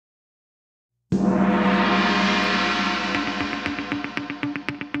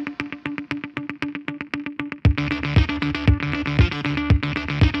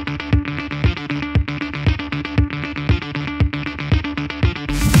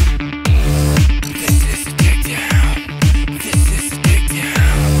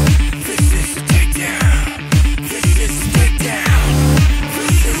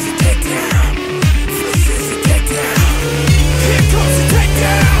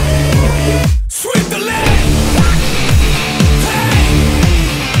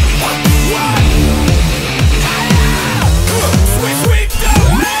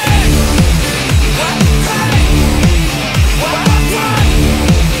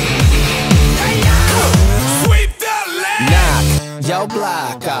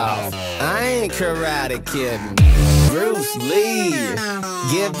block off. I ain't karate kidding. Bruce Lee,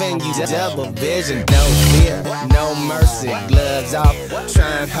 giving you double vision. No fear, no mercy. Gloves off, try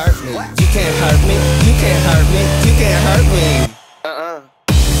and hurt me. You can't hurt me, you can't hurt me, you can't hurt me.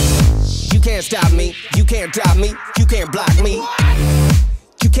 You can't stop me, you can't drop me, you can't block me.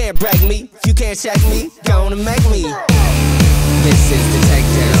 You can't break me, you can't shake me, gonna make me. This is the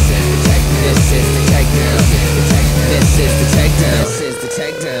takedown. This is the takedown. This is the takedown. This is the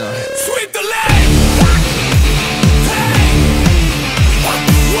takedown. Sweep the leg.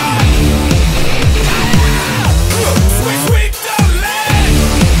 Sweep the leg.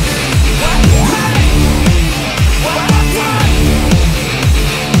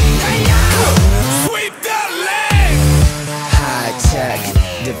 Sweep the leg. High tech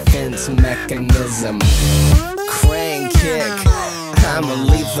defense mechanism. Crane kick. I'm a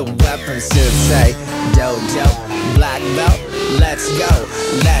lethal weapon, sensei. Dojo, black belt. Let's go,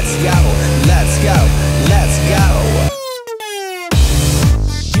 let's go, let's go, let's go.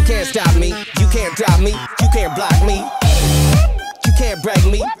 You can't stop me, you can't drop me, you can't block me. You can't break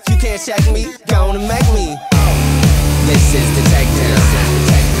me, you can't shake me, gonna make me. This is the takedown.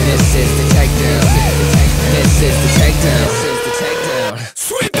 This is the takedown. This is the takedown. This is the takedown.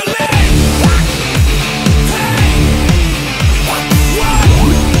 Sweep the leg.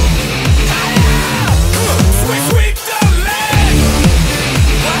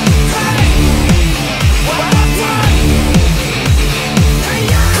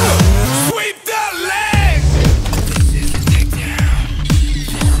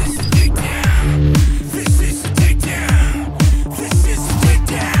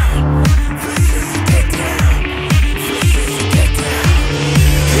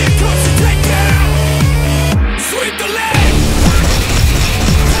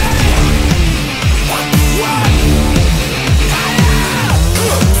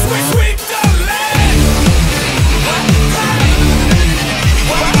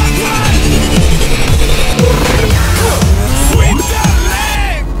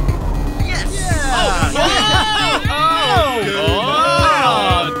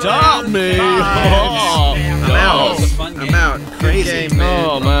 I'm out. Crazy game, man.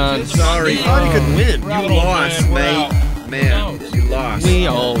 Oh man, sorry. You thought you could win. You lost, mate. Man, you lost. We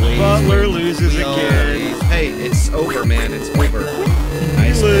always Butler loses again. Hey, it's over, man. It's